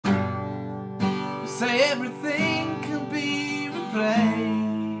say everything can be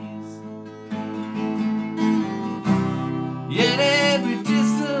replaced, yet every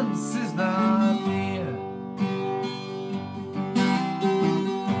distance is not near.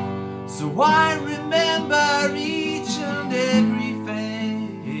 So I remember each and every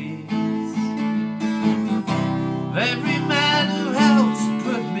face of every man who helped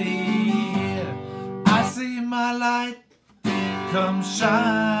put me here. I see my light come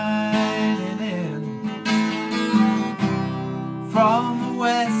shining in from the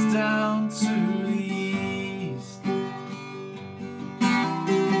west down to the east.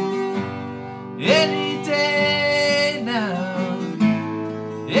 Any day now,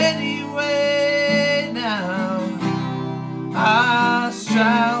 anyway now, I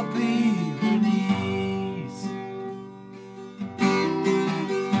shall be released.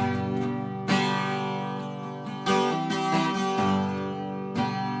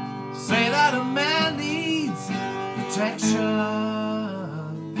 Say that a man needs protection,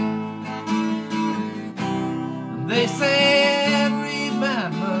 and they say every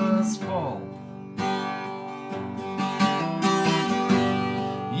man must fall.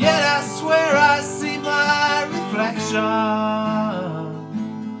 Yet I swear I see my reflection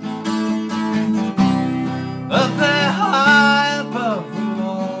up there high above the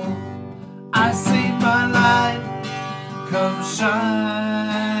wall. I see my light come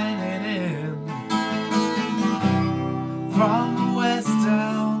shining in from the west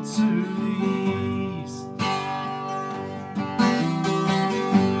down to the east.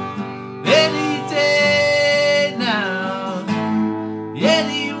 Any day now,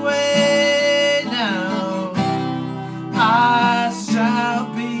 anyway now, I shall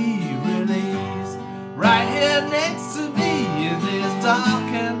be released. Right here next to me in this dark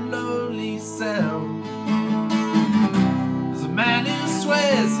and lonely cell, there's a man who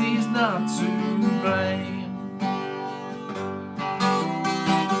swears he's not to blame.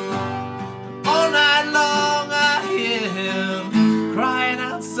 All night long I hear him crying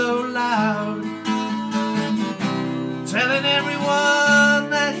out so loud, telling everyone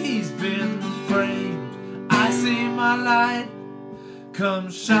that he's been framed. I see my light come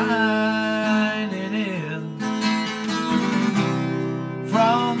shining in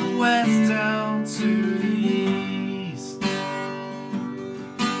from the west down to the east.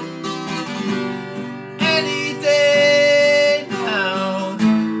 Any day now,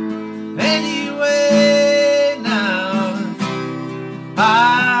 anyway now,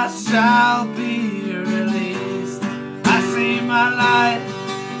 I shall be released. I see my light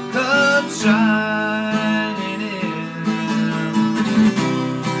come shining in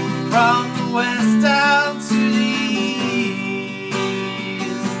from the west down to the east.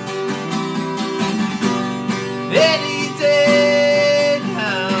 Any day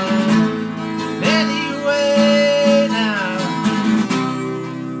now, anyway now,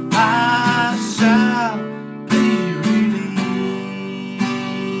 I shall be released.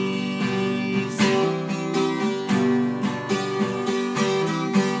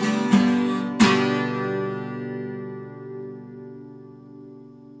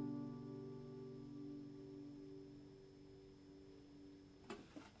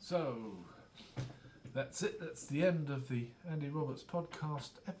 So that's it. That's the end of the Andy Roberts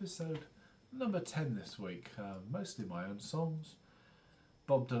podcast, episode number 10 this week. Mostly my own songs.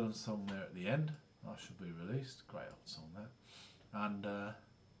 Bob Dylan's song there at the end, I Shall Be Released. Great old song there. And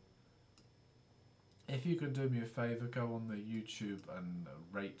if you could do me a favour, go on the YouTube and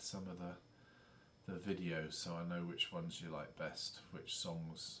rate some of the videos so I know which ones you like best, which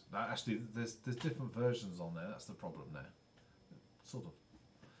songs. Actually, there's different versions on there. That's the problem there. Sort of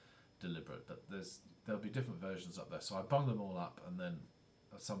deliberate, but there'll be different versions up there, so I bung them all up, and then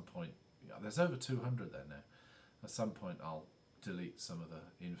at some point, there's over 200 there now. At some point I'll delete some of the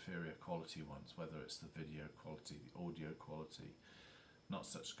inferior quality ones, whether it's the video quality, the audio quality, not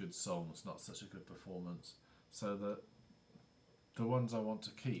such good songs, not such a good performance, so that the ones I want to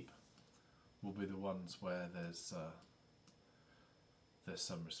keep will be the ones where there's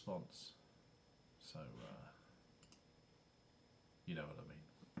some response. So you know what I mean.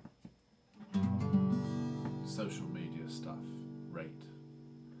 Social media stuff, rate,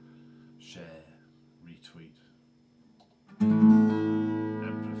 share, retweet,